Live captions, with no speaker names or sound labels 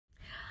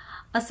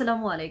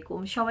আসসালামু আলাইকুম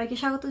সবাইকে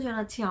স্বাগত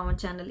জানাচ্ছি আমার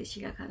চ্যানেল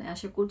ইশিকা খানে।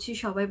 আশা করছি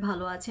সবাই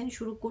ভালো আছেন।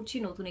 শুরু করছি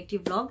নতুন একটি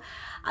ব্লগ।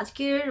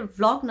 আজকের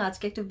ব্লগ না,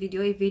 আজকে একটা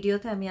ভিডিও। এই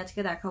ভিডিওতে আমি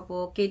আজকে দেখাবো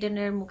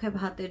কেডেনের মুখে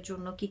ভাতের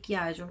জন্য কি কি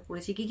আয়োজন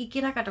করেছি, কি কি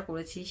কেনাকাটা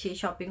করেছি, সেই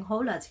শপিং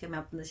হল আজকে আমি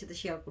আপনাদের সাথে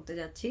শেয়ার করতে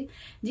যাচ্ছি।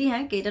 জি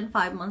হ্যাঁ, কেডেন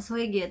 5 মান্থস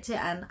হয়ে গিয়েছে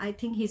and I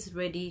think he is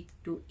ready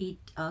to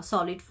it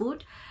solid food.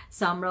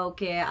 So আমরা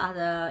okay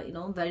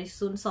very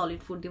soon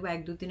solid food দেবো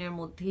 1-2 দিনের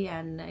মধ্যেই।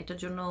 অ্যান্ড এটার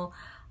জন্য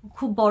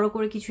খুব বড়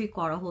করে কিছুই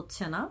করা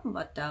হচ্ছে না,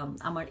 বাট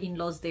আমার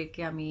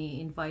ইনলসদেরকে আমি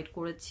ইনভাইট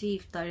করেছি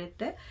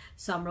ইফতারেতে।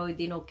 সো আমরা ওই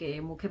দিন ওকে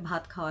মুখে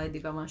ভাত খাওয়াই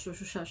দিব, আমার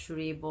শ্বশুর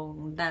শাশুড়ি, এবং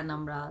দেন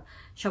আমরা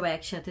সবাই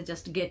একসাথে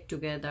জাস্ট গেট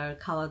টুগেদার,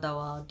 খাওয়া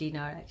দাওয়া,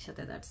 ডিনার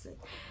একসাথে, দ্যাটস ইট।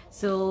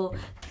 সো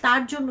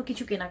তার জন্য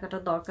কিছু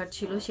কেনাকাটার দরকার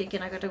ছিল, সেই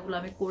কেনাকাটাগুলো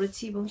আমি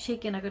করেছি এবং সেই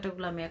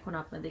কেনাকাটাগুলো আমি এখন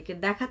আপনাদেরকে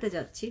দেখাতে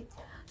যাচ্ছি।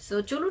 সো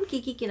চলুন কি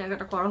কি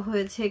কেনাকাটা করা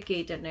হয়েছে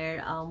কেইডেনের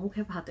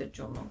মুখে ভাতের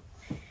জন্য।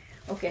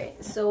 ওকে,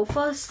 সো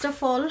ফার্স্ট অফ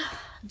অল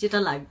যেটা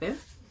লাগবে,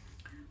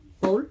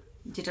 বোল,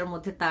 যেটার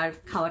মধ্যে তার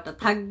খাওয়াটা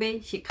থাকবে,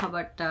 সেই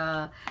খাবারটা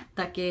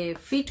তাকে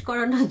ফিট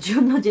করানোর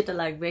জন্য যেটা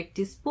লাগবে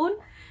একটি স্পুন।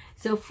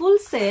 সো ফুল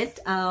সেট,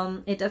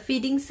 এটা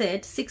feeding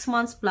set 6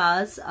 months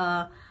plus,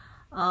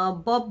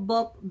 Bob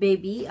Bob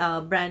baby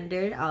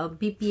ব্র্যান্ডের,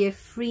 বিপিএফ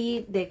ফ্রি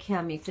দেখে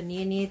আমি একটা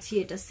নিয়ে নিয়েছি।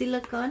 এটা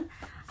silicon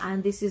and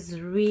this is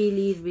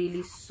really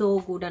really so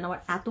good and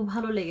আমার এত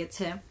ভালো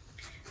লেগেছে।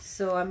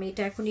 সো আমি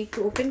এটা এখন একটু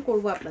ওপেন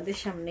করবো আপনাদের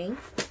সামনেই।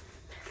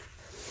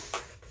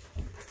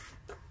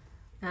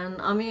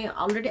 আমি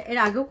অলরেডি এর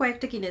আগেও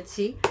কয়েকটা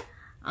কিনেছি,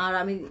 আর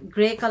আমি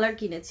গ্রে কালার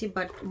কিনেছি,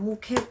 বাট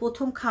মুখে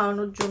প্রথম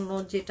খাওয়ানোর জন্য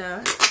যেটা,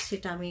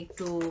 সেটা আমি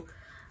একটু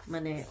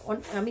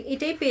আমি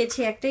এটাই পেয়েছি।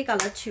 একটাই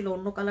কালার ছিল,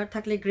 অন্য কালার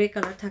থাকলে, গ্রে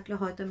কালার থাকলে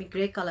হয়তো আমি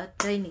গ্রে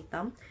কালারটাই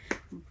নিতাম,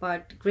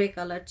 বাট গ্রে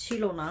কালার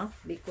ছিল না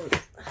বিকজ,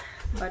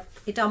 বাট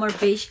এটা আমার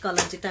বেশ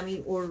কালার, যেটা আমি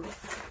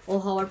ও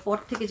হওয়ার পর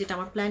থেকে যেটা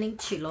আমার প্ল্যানিং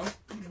ছিল,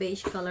 বেশ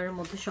কালারের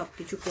মধ্যে সব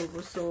কিছু করবো।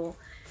 সো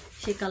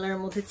সেই কালারের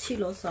মধ্যে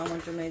ছিল, সো আমার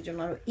জন্য এর জন্য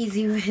আরো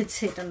ইজি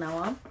হয়েছে এটা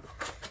নেওয়া।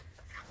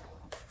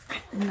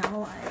 Now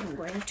I am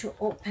going to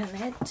open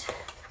it.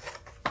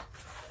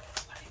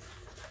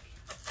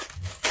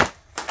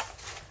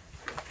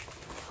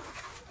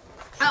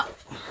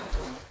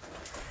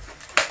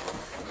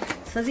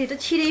 সাজি এটা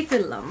ছিঁড়েই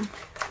ফেললাম।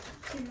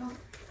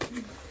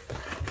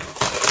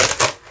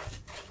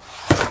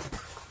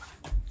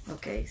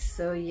 ওকে,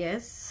 সো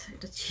ইয়েস,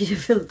 এটা ছিঁড়ে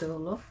ফেলতে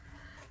হলো,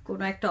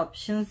 কোনো একটা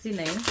অপশনসই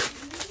নেই।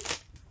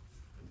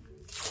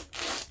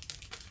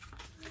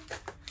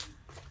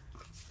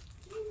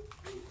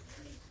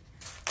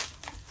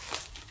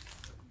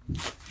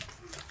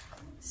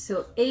 সো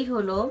এই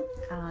হলো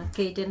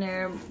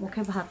কেইডেনের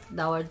মুখে ভাত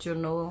দেওয়ার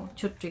জন্য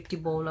ছোট্ট একটি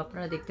বোল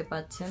আপনারা দেখতে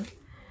পাচ্ছেন।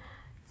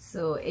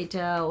 সো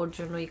এটা ওর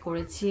জন্যই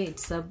করেছি।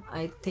 It's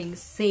I think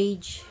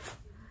Sage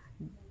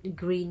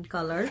green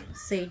colour,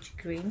 Sage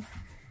green.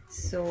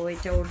 So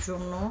এটা ওর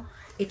জন্য।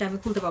 এটা আমি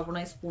খুলতে পারবো না,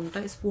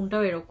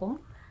 স্পুনটাও এরকম।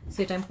 সো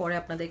এটা আমি পরে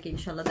আপনাদেরকে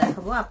ইনশাল্লাহ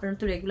দেখাবো, আপনারা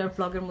তো রেগুলার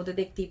ব্লগের মধ্যে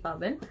দেখতেই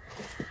পাবেন।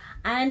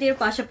 অ্যান্ড এর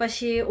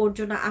পাশাপাশি ওর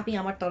জন্য আমি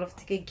আমার তরফ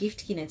থেকে গিফট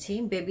কিনেছি,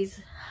 বেবিজ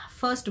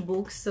ফার্স্ট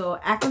বুক। সো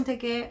এখন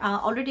থেকে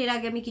অলরেডি এর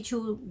আগে আমি কিছু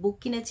বুক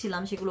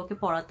কিনেছিলাম, সেগুলোকে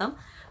পড়াতাম,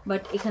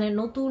 বাট এখানে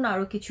নতুন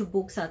আরও কিছু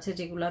বুকস আছে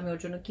যেগুলো আমি ওর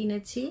জন্য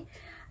কিনেছি।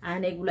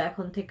 অ্যান্ড এগুলো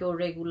এখন থেকে ওর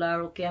রেগুলার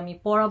ওকে আমি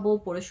পড়াবো,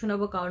 পড়ে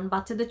শোনাবো, কারণ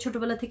বাচ্চাদের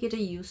ছোটবেলা থেকে এটা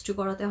ইউজ টু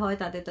করাতে হয়,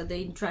 তাদের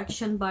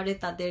ইন্টারাকশন বাড়ে,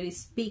 তাদের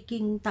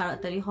স্পিকিং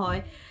তাড়াতাড়ি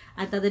হয়,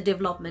 আর তাদের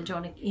ডেভেলপমেন্ট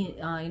অনেক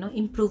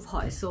ইমপ্রুভ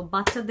হয়। সো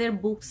বাচ্চাদের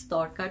বুকস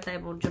দরকার, তাই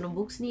ওর জন্য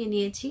বুকস নিয়ে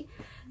নিয়েছি।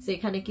 সো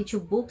এখানে কিছু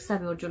বুকস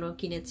আমি ওর জন্য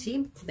কিনেছি,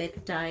 bed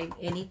time,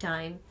 any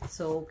time,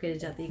 so okay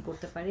যাতেই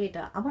করতে পারে।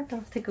 এটা আমার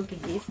তরফ থেকে ওকে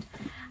গিফট।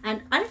 অ্যান্ড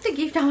আরেকটা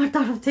গিফট আমার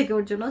তরফ থেকে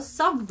ওর জন্য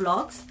soft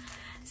blogs.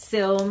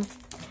 So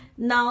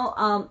now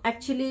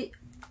actually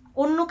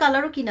অন্য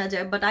কালারও কিনা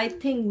যায়, but I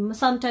think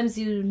sometimes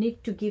you need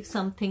to give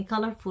something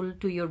colourful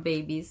to your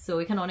babies. So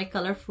এখানে অনেক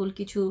কালারফুল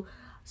কিছু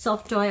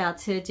সফট টয়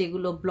আছে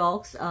যেগুলো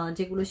ব্লগস,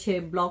 যেগুলো সে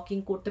ব্লকিং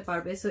করতে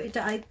পারবে। সো এটা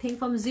আই থিঙ্ক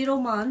ফ্রম 0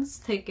 মান্থস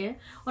থেকে,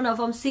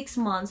 from 6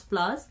 months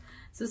plus.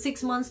 So 6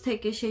 months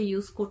থেকে সে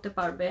ইউজ করতে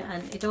পারবে,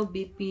 অ্যান্ড এটাও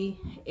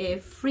বিপিএ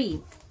ফ্রি।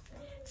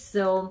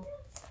 সো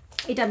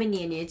এটা আমি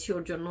নিয়ে নিয়েছি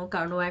ওর জন্য,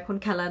 কারণ ও এখন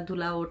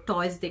খেলাধুলা, ওর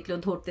টয়স দেখলেও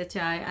ধরতে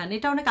চায়, অ্যান্ড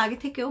এটা অনেক আগে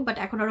থেকেও, বাট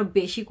এখন আরো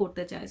বেশি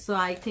করতে চায়। সো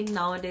আই থিঙ্ক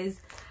নাওয়াডেজ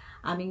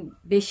আমি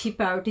বেশি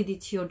প্রায়োরিটি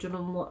দিচ্ছি ওর জন্য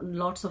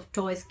লটস অফ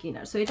টয়স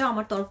কেনার। সো এটা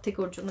আমার তরফ থেকে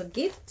ওর জন্য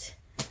গিফট।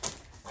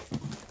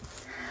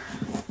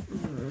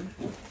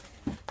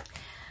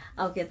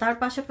 ওকে, তার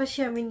পাশাপাশি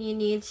আমি নিয়ে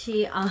নিয়েছি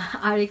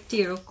আরেকটি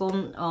এরকম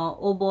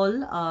ওবল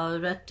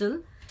র্যাটল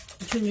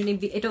ঝুনঝুনি,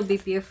 এটাও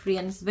BPF free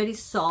and it's very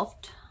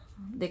soft,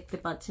 দেখতে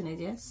পাচ্ছেন এই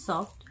যে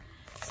সফট।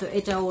 সো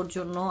এটা ওর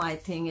জন্য আই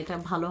থিঙ্ক এটা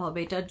ভালো হবে,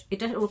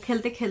 এটা ও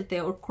খেলতে খেলতে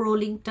ওর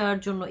ক্রোলিংটার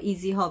জন্য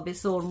ইজি হবে,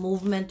 সো ওর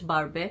মুভমেন্ট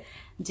বাড়বে,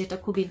 যেটা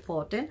খুব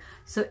ইম্পর্টেন্ট।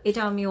 সো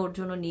এটা আমি ওর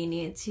জন্য নিয়ে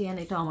নিয়েছি, অ্যান্ড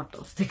এটা আমার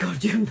তরফ থেকে ওর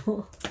জন্য।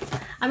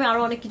 আমি আরো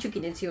অনেক কিছু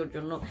কিনেছি ওর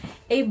জন্য।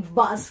 এই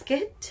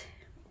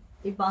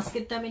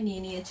বাস্কেটটা আমি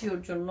নিয়ে নিয়েছি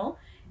ওর জন্য।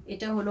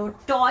 এটা হলো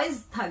টয়স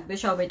থাকবে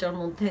সব এটার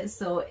মধ্যে।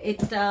 সো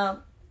এটা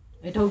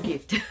এটাও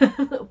গিফট,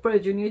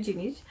 প্রয়োজনীয়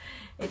জিনিস।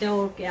 এটা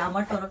ওকে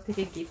আমার তরফ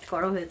থেকে গিফট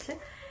করা হয়েছে।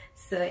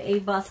 সো এই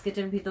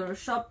বাস্কেটের ভিতরে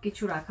সব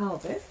কিছু রাখা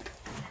হবে।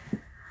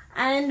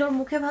 অ্যান্ড ওর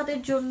মুখে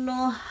ভাতের জন্য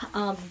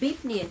বিপ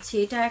নিয়েছি।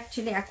 এটা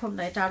অ্যাকচুয়ালি এখন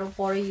না, এটা আরো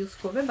পরে ইউজ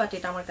করবে, বাট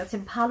এটা আমার কাছে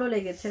ভালো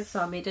লেগেছে, সো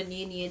আমি এটা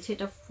নিয়ে নিয়েছি।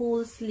 এটা ফুল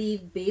স্লিভ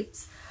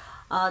বিপস।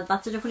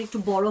 বাচ্চা যখন একটু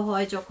বড়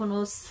হয়, যখন ও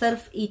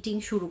সেলফ ইটিং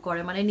শুরু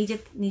করে, মানে নিজে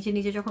নিজে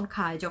নিজে যখন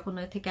খায়, যখন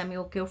থেকে আমি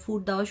ওকে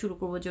ফুড দেওয়া শুরু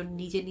করবো, যখন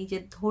নিজে নিজে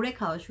ধরে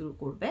খাওয়া শুরু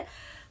করবে,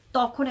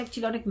 তখন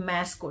অ্যাকচুয়ালি অনেক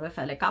ম্যাশ করে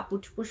ফেলে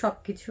কাপড় চুপড় সব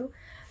কিছু।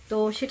 তো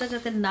সেটা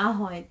যাতে না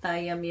হয়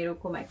তাই আমি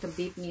এরকম একটা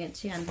বিপ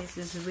নিয়েছি। And this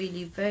is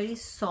really very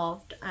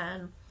soft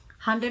and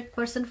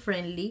 100%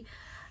 friendly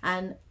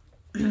and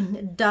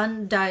done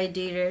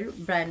ডাইডের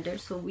ব্র্যান্ডের,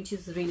 so which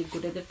is really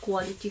good. এদের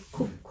কোয়ালিটি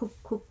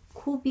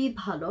খুবই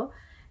ভালো।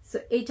 সো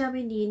এটা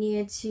আমি নিয়ে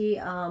নিয়েছি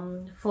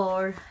ফর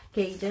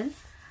কেইডেন।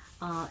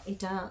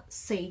 এটা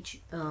সেজ,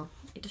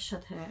 এটার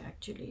সাথে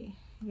অ্যাকচুয়ালি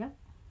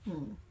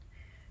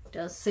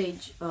এটা সেজ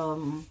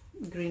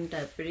গ্রিন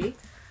টাইপেরই।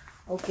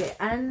 ওকে,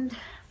 অ্যান্ড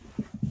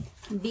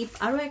বিপ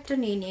আরও একটা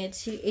নিয়ে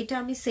নিয়েছি। এটা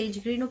আমি সেজ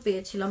গ্রিনও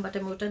পেয়েছিলাম, বাট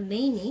আমি ওটা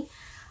নেইনি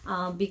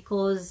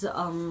বিকজ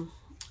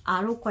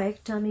আরও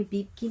কয়েকটা আমি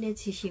বিপ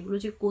কিনেছি, সেগুলো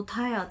যে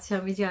কোথায় আছে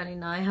আমি জানি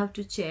না, I have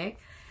to check.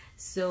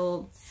 So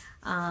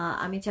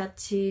আমি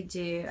চাচ্ছি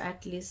যে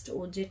অ্যাটলিস্ট ও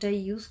যেটা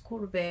ইউজ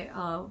করবে,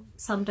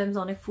 সামটাইমস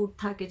অনেক ফুড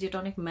থাকে যেটা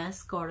অনেক ম্যাচ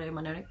করে,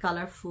 মানে অনেক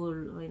কালারফুল,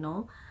 ইউনো,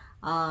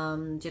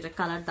 যেটা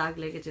কালার দাগ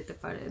লেগে যেতে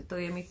পারে। তো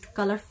আমি একটু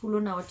কালারফুলও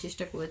নেওয়ার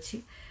চেষ্টা করেছি,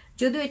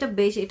 যদিও এটা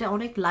বেশ, এটা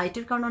অনেক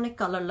লাইটের কারণে অনেক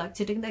কালার লাগছে,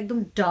 এটা কিন্তু একদম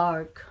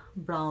ডার্ক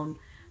ব্রাউন,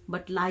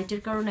 বাট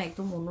লাইটের কারণে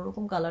একদম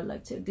অন্যরকম কালার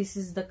লাগছে। This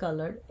is the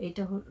colour.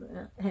 এইটা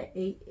হ্যাঁ,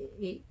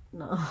 এই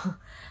না,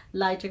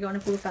 লাইটের কারণে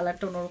পুরো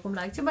কালারটা অন্যরকম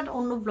লাগছে, বাট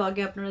অন্য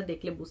ব্লগে আপনারা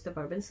দেখলে বুঝতে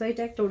পারবেন। সো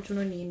এটা একটা ওর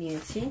জন্য নিয়ে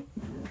নিয়েছি।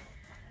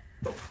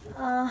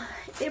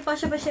 এর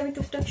পাশাপাশি আমি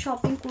টুকটাক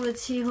শপিং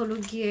করেছি, হলো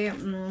গিয়ে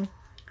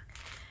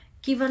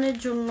কিভানের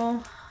জন্য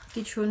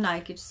কিছু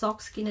নাইকির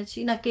সক্স কিনেছি,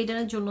 না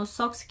কেডেনের জন্য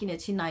সক্স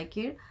কিনেছি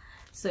নাইকির।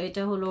 সো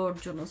এটা হলো ওর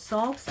জন্য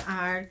সক্স।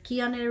 আর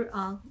কিয়ানের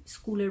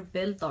স্কুলের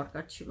বেল্ট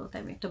দরকার ছিল, তাই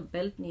আমি একটা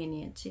বেল্ট নিয়ে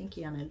নিয়েছি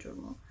কিয়ানের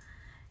জন্য।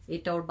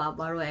 এটা ওর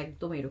বাবারও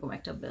একদম এরকম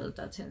একটা বেল্ট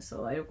আছে, সো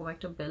এরকম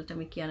একটা বেল্ট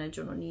আমি কিয়ানের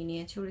জন্য নিয়ে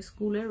নিয়েছি। ওর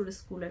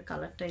স্কুলের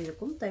কালারটা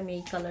এরকম, তাই আমি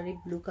এই কালারই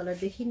ব্লু কালার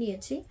দেখে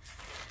নিয়েছি।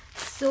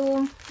 সো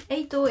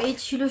এই তো, এই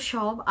ছিল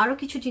সব। আরও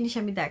কিছু জিনিস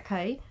আমি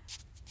দেখাই।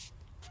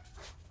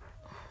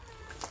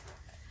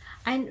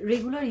 অ্যান্ড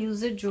রেগুলার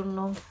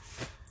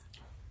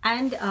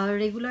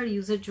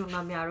ইউজের জন্য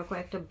আমি আরও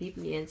কয়েকটা বিপ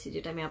নিয়েছি,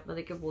 যেটা আমি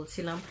আপনাদেরকে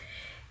বলছিলাম।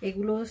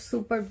 এগুলো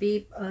সুপার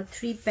বিপ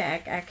 3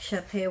 প্যাক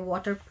একসাথে,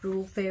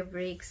 ওয়াটারপ্রুফ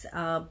ফেব্রিক্স,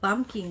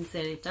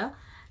 বামকিংসের এটা।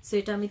 সো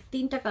এটা আমি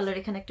 3টা কালার,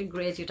 এখানে একটা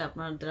গ্রে, যেটা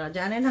আপনারা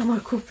জানেন আমার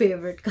খুব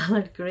ফেভারিট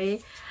কালার গ্রে,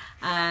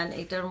 অ্যান্ড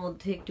এটার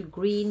মধ্যে একটু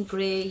green,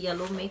 grey,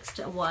 yellow mixed,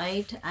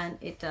 white, and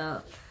এটা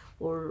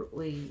ওর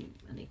ওই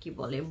মানে কি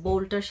বলে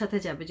বোলটার সাথে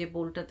যাবে, যে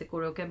বোলটাতে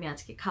করে ওকে আমি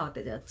আজকে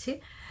খাওয়াতে যাচ্ছি,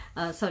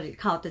 সরি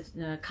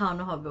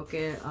খাওয়ানো হবে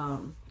ওকে,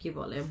 কি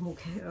বলে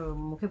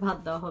মুখে ভাত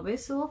দেওয়া হবে।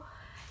 সো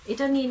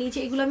এটা নিয়ে নিয়েছি।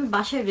 এগুলো আমি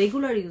বাসায়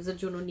রেগুলার ইউজের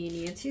জন্য নিয়ে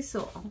নিয়েছি, সো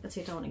আমার কাছে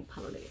এটা অনেক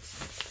ভালো লেগেছে।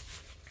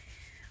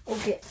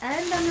 ওকে,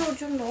 অ্যান্ড আমি ওর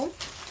জন্য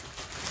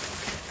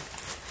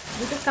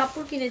দুটো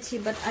কাপড় কিনেছি,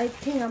 but I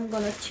think I am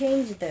gonna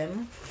change them.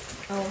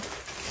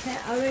 হ্যাঁ,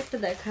 আরও একটা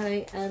দেখাই।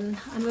 অ্যান্ড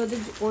আমি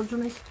ওর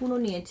জন্য স্পুনও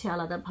নিয়েছি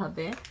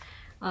আলাদাভাবে,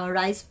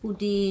 রাইস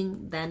পুডিং,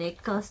 দেন এগ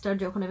কাস্টার্ড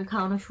যখন আমি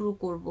খাওয়ানো শুরু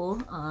করব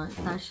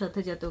তার সাথে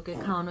যাতে ওকে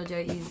খাওয়ানো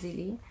যায়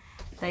ইজিলি,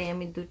 তাই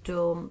আমি দুটো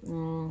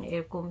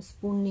এরকম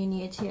স্পুন নিয়ে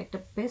নিয়েছি, একটা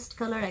পেস্ট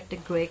কালার, একটা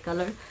গ্রে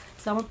কালার।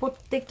 সো আমার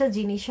প্রত্যেকটা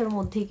জিনিসের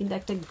মধ্যেই কিন্তু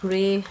একটা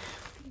গ্রে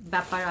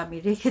ব্যাপার আমি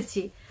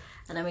রেখেছি,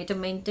 আর আমি এটা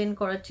মেনটেন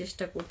করার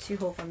চেষ্টা করছি,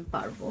 হোপ আমি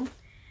পারবো।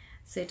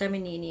 সো এটা আমি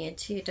নিয়ে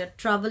নিয়েছি। এটা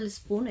ট্রাভেল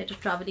স্পুন, এটা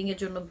ট্রাভেলিংয়ের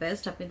জন্য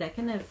বেস্ট। আপনি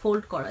দেখেন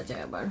ফোল্ড করা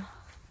যায়, আবার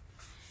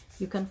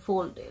you can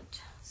fold it.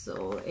 So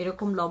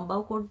এরকম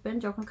লম্বাও করবেন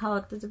যখন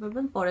খাওয়াতে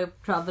পারবেন, পরে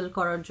ট্রাভেল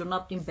করার জন্য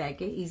আপনি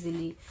ব্যাগে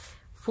ইজিলি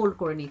ফোল্ড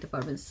করে নিতে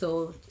পারবেন, সো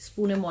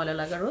স্পুনে ময়লা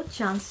লাগারও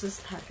চান্সেস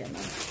থাকে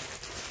না।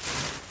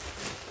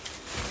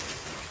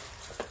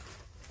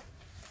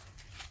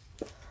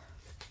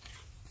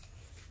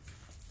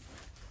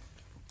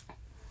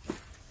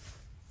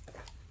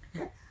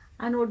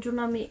 আর ওর জন্য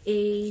আমি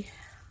এই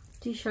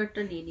টি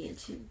শার্টটা নিয়ে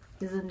নিয়েছি।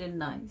 Isn't it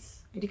nice?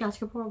 এটা কি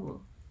আজকে পরবো?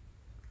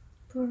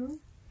 পরো,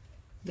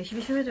 বেশি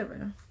বেশি হয়ে যাবে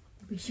না?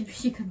 বেশি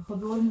বেশি কেন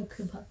হবে, ওর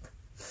মুখে ভাত।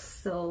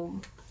 সো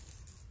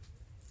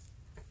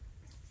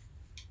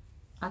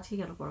আজকে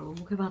কেন পরাবো,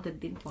 মুখে ভাতের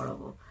দিন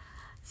পরাবো।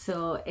 সো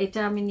এটা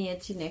আমি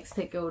নিয়েছি নেক্সট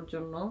থেকে ওর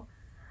জন্য।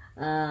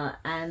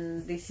 And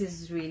this is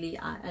really,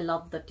 I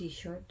love the T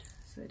shirt.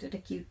 So এটা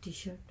একটা কিউট টি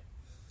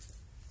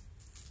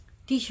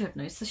শার্ট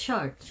না, it's a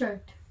shirt,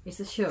 it's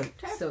a shirt.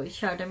 So এই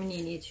শার্ট আমি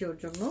নিয়ে নিয়েছি ওর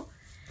জন্য।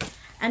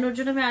 অ্যান্ড ওর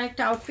জন্য আমি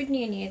আরেকটা আউটফিট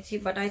নিয়ে নিয়েছি,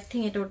 বাট আই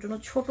থিঙ্ক এটা ওর জন্য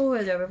ছোট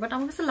হয়ে যাবে, বাট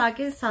আমার কাছে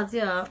লাগে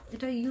সাজিয়া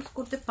এটা ইউজ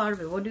করতে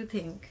পারবে। What do you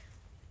think?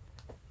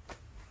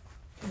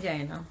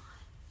 জানি না।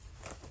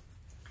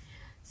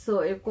 সো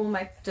এরকম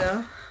একটা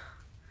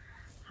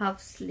হাফ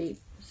স্লিভ।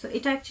 সো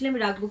এটা অ্যাকচুয়ালি আমি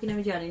রাখবো কিনা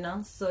আমি জানি না।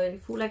 সো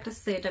ফুল একটা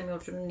সেট আমি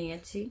ওর জন্য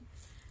নিয়েছি।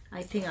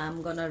 I think I'm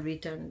gonna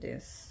return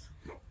this.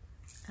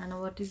 And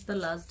what is the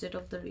last date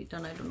of the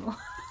return? I don't know.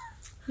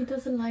 He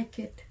doesn't like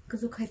it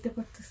because ও খাইতে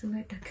পারতেছে না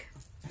এটাকে।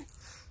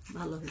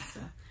 ভালো হয়েছে।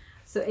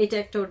 সো এটা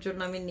একটা ওর জন্য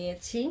আমি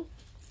নিয়েছি।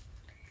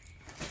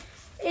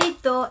 এই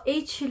তো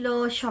এই ছিল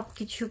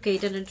সবকিছু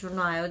কেইডেনের জন্য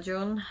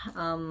আয়োজন।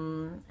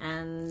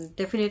 অ্যান্ড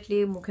ডেফিনেটলি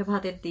মুখে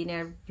ভাতের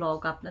দিনের ব্লগ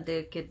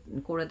আপনাদেরকে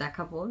করে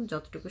দেখাবো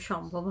যতটুকু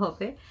সম্ভব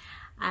হবে।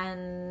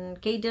 অ্যান্ড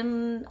কেইডেন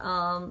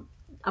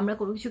আমরা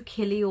কোনো কিছু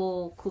খেলেই ও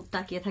খুব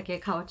তাকিয়ে থাকে,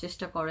 খাওয়ার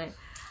চেষ্টা করে।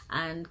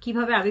 অ্যান্ড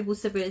কিভাবে আমি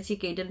বুঝতে পেরেছি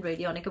কেইডেন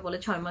রেডি, অনেকে বলে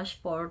 6 মাস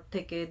পর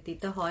থেকে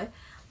দিতে হয়,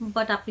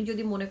 বাট আপনি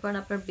যদি মনে করেন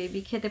আপনার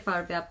বেবি খেতে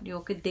পারবে, আপনি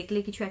ওকে দেখলে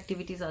কিছু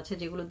অ্যাক্টিভিটিস আছে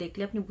যেগুলো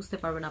দেখলে আপনি বুঝতে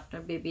পারবেন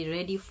আপনার baby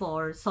ready for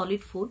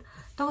solid food,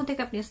 তখন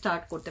থেকে আপনি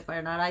স্টার্ট করতে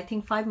পারেন। আর I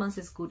think 5 months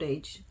is good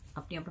age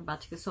আপনি আপনার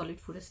বাচ্চাকে সলিড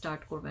ফুডে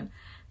স্টার্ট করবেন।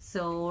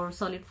 সো ওর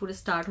সলিড ফুডে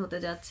স্টার্ট হতে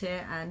যাচ্ছে।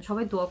 অ্যান্ড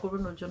সবাই দোয়া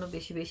করবেন ওর জন্য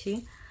বেশি বেশি।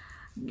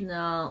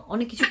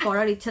 অনেক কিছু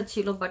করার ইচ্ছা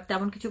ছিল বাট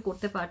তেমন কিছু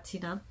করতে পারছি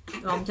না,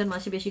 রমজান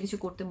মাসে বেশি কিছু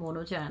করতে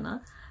মনও চায় না,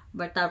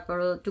 বাট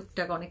তারপরও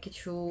টুকটাক অনেক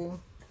কিছু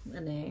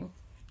মানে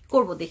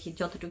করবো, দেখি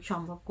যতটুকু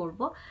সম্ভব করব।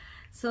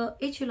 সো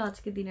এই ছিল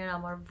আজকে দিনের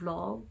আমার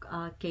ব্লগ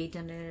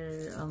কেইডেনের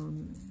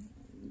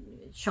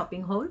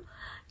শপিং হল।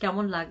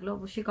 কেমন লাগলো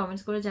অবশ্যই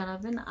কমেন্টস করে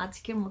জানাবেন।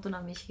 আজকের মতন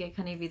আমি ইশিকা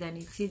এখানেই বিদায়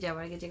নিচ্ছি।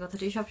 যাওয়ার আগে যে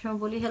কথাটি সবসময়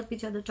বলি, হেল্প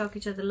ইচ আদার, টক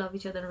ইচ আদার, লাভ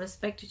each other,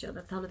 respect each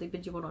other, তাহলে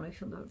দেখবেন জীবন অনেক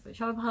সুন্দর হবে।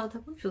 সবাই ভালো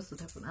থাকুন, সুস্থ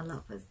থাকুন। আল্লাহ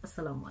হাফেজ,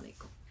 আসসালামু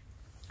আলাইকুম।